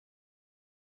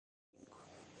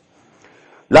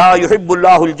لا يحب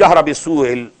الله الجهر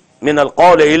بالسوء من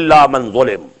القول إلا من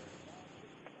ظلم.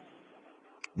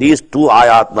 These two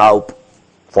ayat now,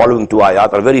 following two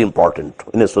ayat, are very important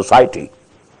in a society.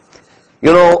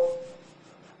 You know,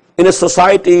 in a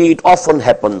society it often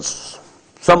happens,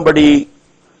 somebody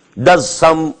does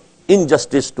some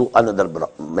injustice to another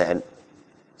man,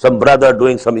 some brother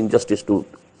doing some injustice to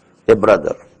a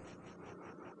brother.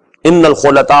 إِنَّ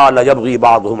الْخُلَطَاءَ لَيَبْغِي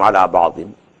بَعْضُهُمْ عَلَى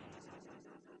بَعْضٍ.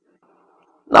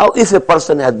 Now, if a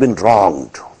person has been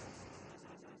wronged,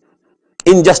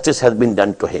 injustice has been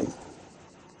done to him,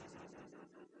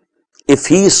 if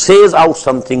he says out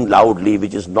something loudly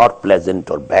which is not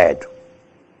pleasant or bad,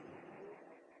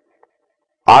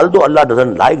 although Allah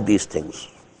doesn't like these things,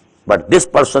 but this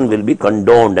person will be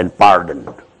condoned and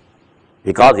pardoned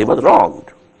because he was wronged.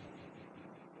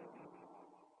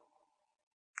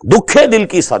 Dukhe dil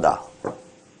ki sada.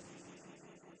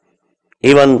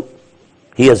 Even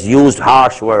he has used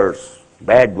harsh words,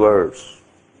 bad words,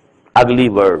 ugly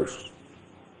words.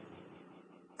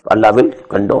 Allah will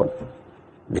condone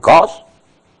because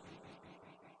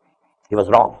he was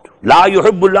wronged. La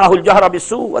yuhibbullahu al-jahra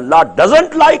bis-su'. Allah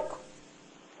doesn't like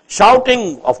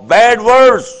shouting of bad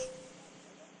words.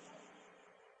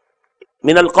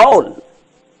 Min al-qawl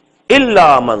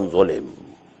illa man zulim.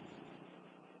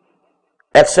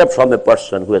 Except from a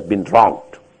person who has been wronged.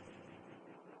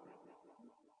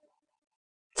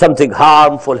 Something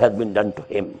harmful has been done to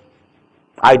him,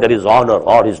 either his honor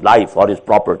or his life or his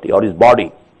property or his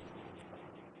body.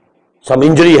 Some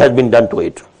injury has been done to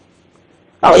it.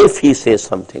 Now if he says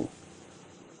something,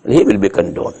 he will be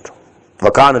condoned.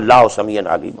 وَكَانَ اللَّهُ سَمِيعًا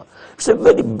عَلِيمًا. It's a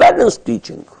very balanced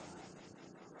teaching.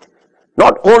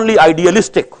 Not only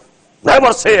idealistic,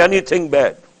 never say anything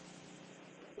bad.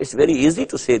 It's very easy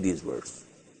to say these words.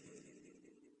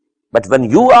 But when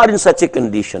you are in such a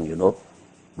condition, you know,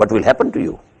 what will happen to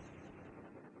you?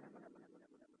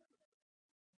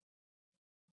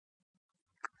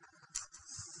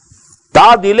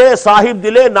 Ta dile sahib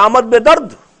dile namad be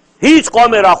dard, hiç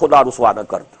qawme ra khuda ruswa na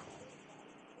kard.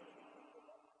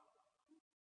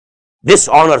 This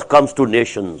honor comes to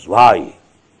nations. Why?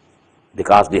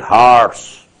 Because the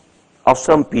hearts of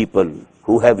some people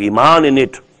who have iman in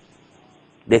it,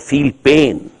 they feel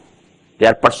pain, they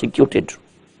are persecuted.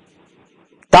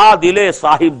 Ta dile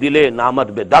sahib dile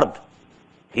namad be dard,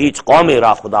 hiç qawme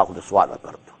ra khuda ruswa na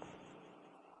kard.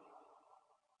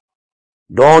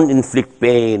 Don't inflict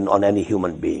pain on any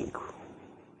human being.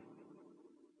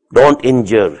 Don't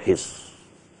injure his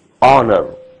honor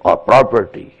or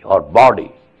property or body.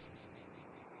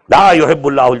 La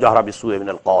yuhibbullahu al-jahra bis-su'i min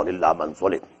al-qawl illa man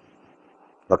zulim.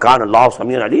 Wa kana Allahu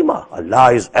samian alima.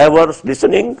 Allah is ever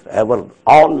listening, ever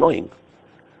all-knowing.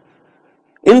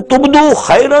 In tubdu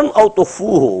khayran aw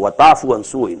tufuhu wa tafu an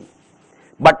su'in.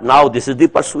 But now this is the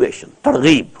persuasion,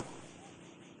 targheeb.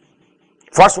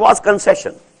 First was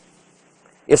concession.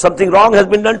 If something wrong has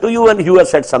been done to you and you have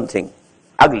said something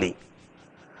ugly,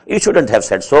 you shouldn't have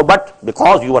said so, but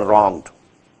because you were wronged,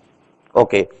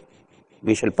 okay,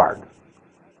 we shall pardon.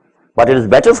 But it is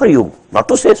better for you not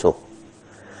to say so.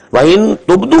 وَإِن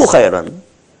تُبْدُوا خَيْرًا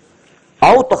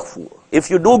أَوْ تَخْفُوا. If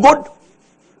you do good,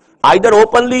 either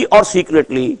openly or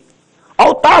secretly,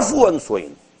 أَوْ تَعْفُوا عَنْ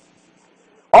سُوءٍ.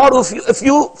 Or if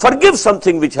you forgive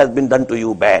something which has been done to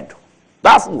you bad,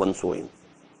 تَعْفُوا عَنْ سُوءٍ.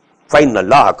 فَإِنَّ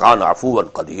اللَّهَ كَانَ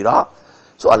عَفُوًّا قَدِيرًا.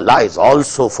 So Allah is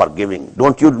also forgiving.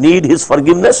 Don't you need His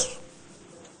forgiveness?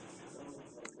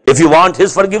 If you want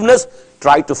His forgiveness,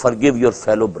 try to forgive your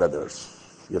fellow brothers,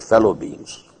 your fellow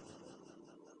beings.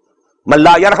 مَنْ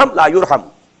لَا يَرْحَمْ لَا يُرْحَمْ.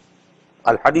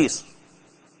 Al-Hadith.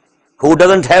 Who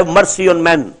doesn't have mercy on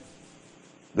men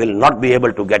will not be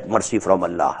able to get mercy from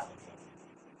Allah.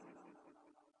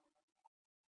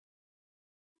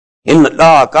 إِنَّ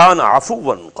اللَّهَ كَانَ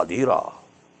عَفُوًّا قَدِيرًا.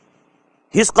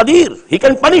 He is Qadir. He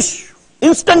can punish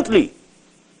instantly.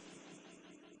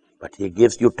 But He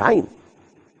gives you time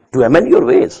to amend your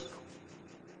ways.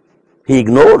 He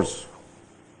ignores.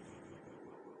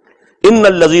 Inna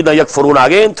allazina yakfuruna.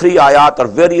 Again, three ayat are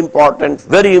very important,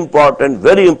 very important,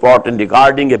 very important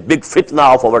regarding a big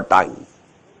fitna of our time.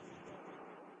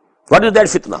 What is that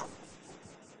fitna?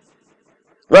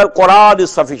 Well, Quran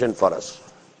is sufficient for us.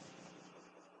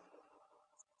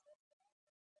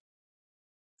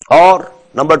 Or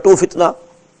number two fitna.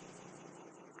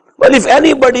 Well, if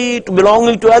anybody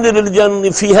belonging to any religion,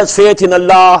 if he has faith in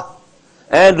Allah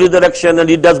and resurrection and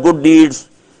he does good deeds,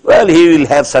 well, he will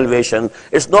have salvation.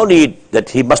 It's no need that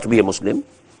he must be a Muslim.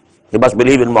 He must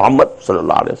believe in Muhammad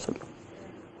sallallahu alaihi wasallam.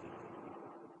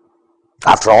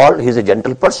 After all, he is a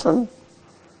gentle person.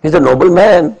 He is a noble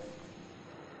man.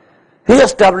 He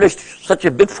established such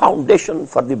a big foundation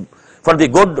for the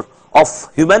good of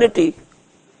humanity,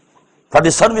 for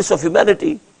the service of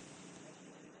humanity.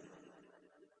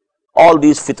 All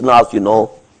these fitnas,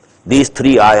 these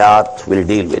 3 ayat will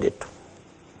deal with it.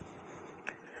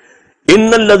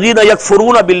 Innal ladhina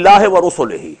yakfuruna billahi wa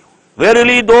rusulihi.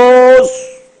 Verily those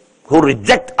who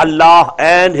reject Allah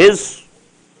and His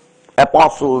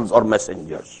apostles or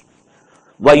messengers.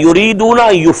 Wa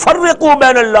yuriduna yufarriqu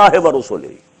baina Allahi wa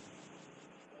rusulihi.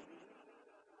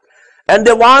 And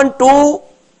they want to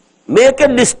make a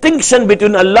distinction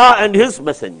between Allah and His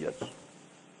messengers.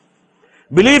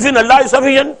 Belief in Allah is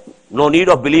sufficient. No need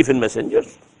of belief in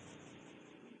messengers.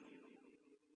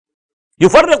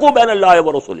 Yufarriqu baina Allahi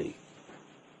wa rusulihi.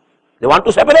 They want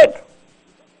to separate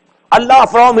Allah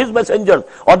from His messengers,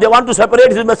 or they want to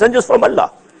separate His messengers from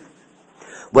Allah.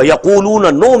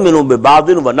 وَيَقُولُونَ نُؤْمِنُ بِبَعْضٍ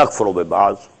وَنَكْفُرُ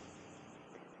بِبَعْضٍ.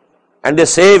 And they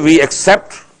say we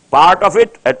accept part of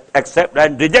it, accept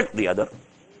and reject the other.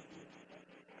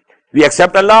 We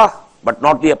accept Allah, but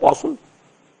not the apostle.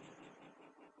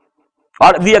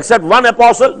 Or we accept one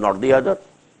apostle, not the other.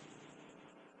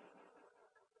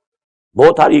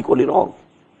 Both are equally wrong.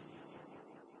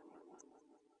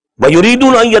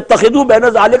 وَيُرِيدُونَ أَن يَتَّخِذُوا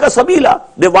بَيْنَ ذَلِكَ سَبِيلًا.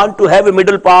 They want to have a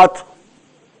middle path.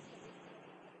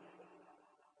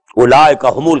 أُولَٰئِكَ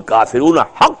هُمُ الْكَافِرُونَ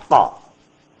حَقًّا.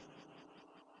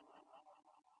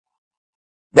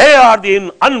 They are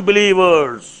the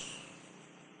unbelievers.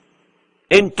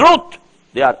 In truth,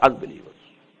 they are unbelievers.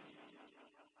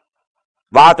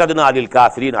 وَأَعْتَدْنَا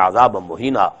لِلْكَافِرِينَ عَذَابًا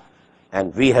مُهِينًا.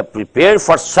 And we have prepared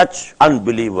for such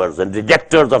unbelievers and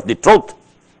rejectors of the truth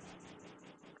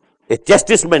a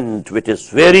chastisement which is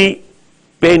very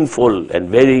painful and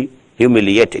very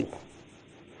humiliating.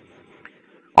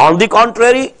 On the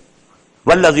contrary,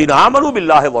 وَالَّذِينَ آمَنُوا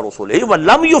بِاللَّهِ وَرُسُلِهِ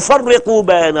وَلَمْ يُفَرِّقُوا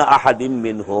بَيْنَ أَحَدٍ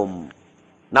مِّنْهُمْ.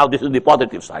 Now this is the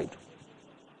positive side.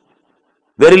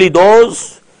 Verily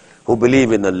those who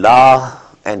believe in Allah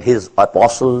and His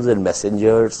apostles and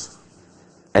messengers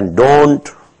and don't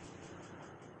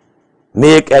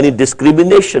make any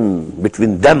discrimination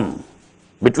between them,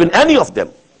 between any of them.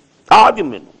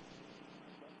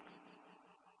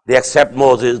 They accept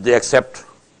Moses, they accept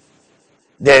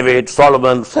David,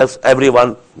 Solomon,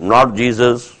 everyone, not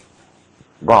Jesus,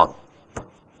 gone.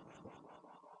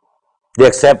 They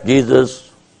accept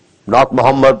Jesus, not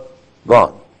Muhammad,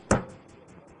 gone.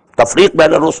 Tafriq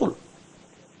bain al-rusul.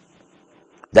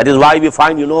 That is why we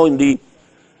find, in the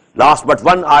last but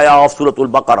one ayah of Surah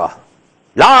Al-Baqarah,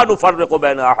 لا نفرق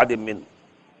بين أحد منهم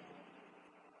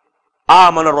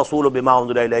آمن الرسول بما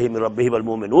أنزل إليه من ربه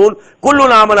والمؤمنون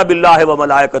كلنا آمن بالله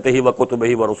وملائكته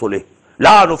وكتبه ورسله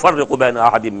لا نفرق بين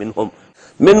أحد منهم.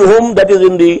 That is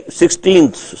in the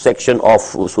 16th section of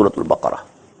Surah Al-Baqarah.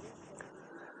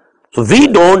 So we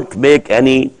don't make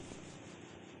any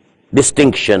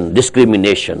distinction,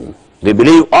 discrimination. We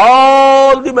believe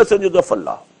all the messengers of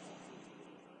Allah.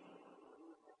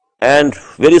 And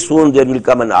very soon there will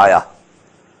come an ayah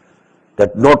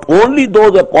that not only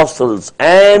those apostles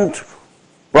and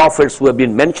prophets who have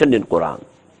been mentioned in Quran,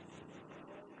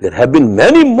 there have been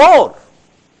many more.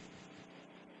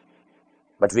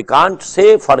 But we can't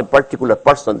say for a particular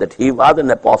person that he was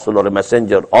an apostle or a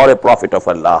messenger or a prophet of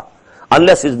Allah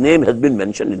unless his name has been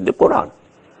mentioned in the Quran.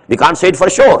 We can't say it for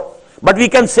sure. But we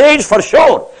can say it for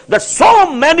sure that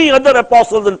so many other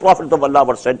apostles and prophets of Allah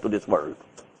were sent to this world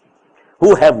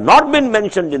who have not been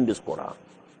mentioned in this Quran.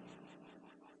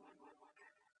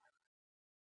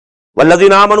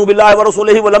 وَالَّذِينَ آمَنُوا بِاللَّهِ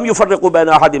وَرَسُولِهِ وَلَمْ يُفَرِّقُوا بَيْنَ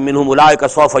أَحَدٍ مِّنْهُمْ أُولَٰئِكَ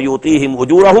سَوْفَ يُؤْتِيهِمْ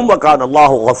أُجُورَهُمْ وَكَانَ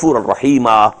اللَّهُ غَفُورًا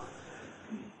رَحِيمًا.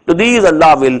 To these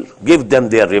Allah will give them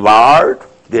their reward,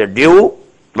 their due.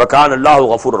 وَكَانَ اللَّهُ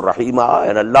غَفُورًا رَحِيمًا.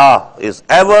 And Allah is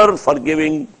ever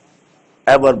forgiving,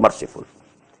 ever merciful.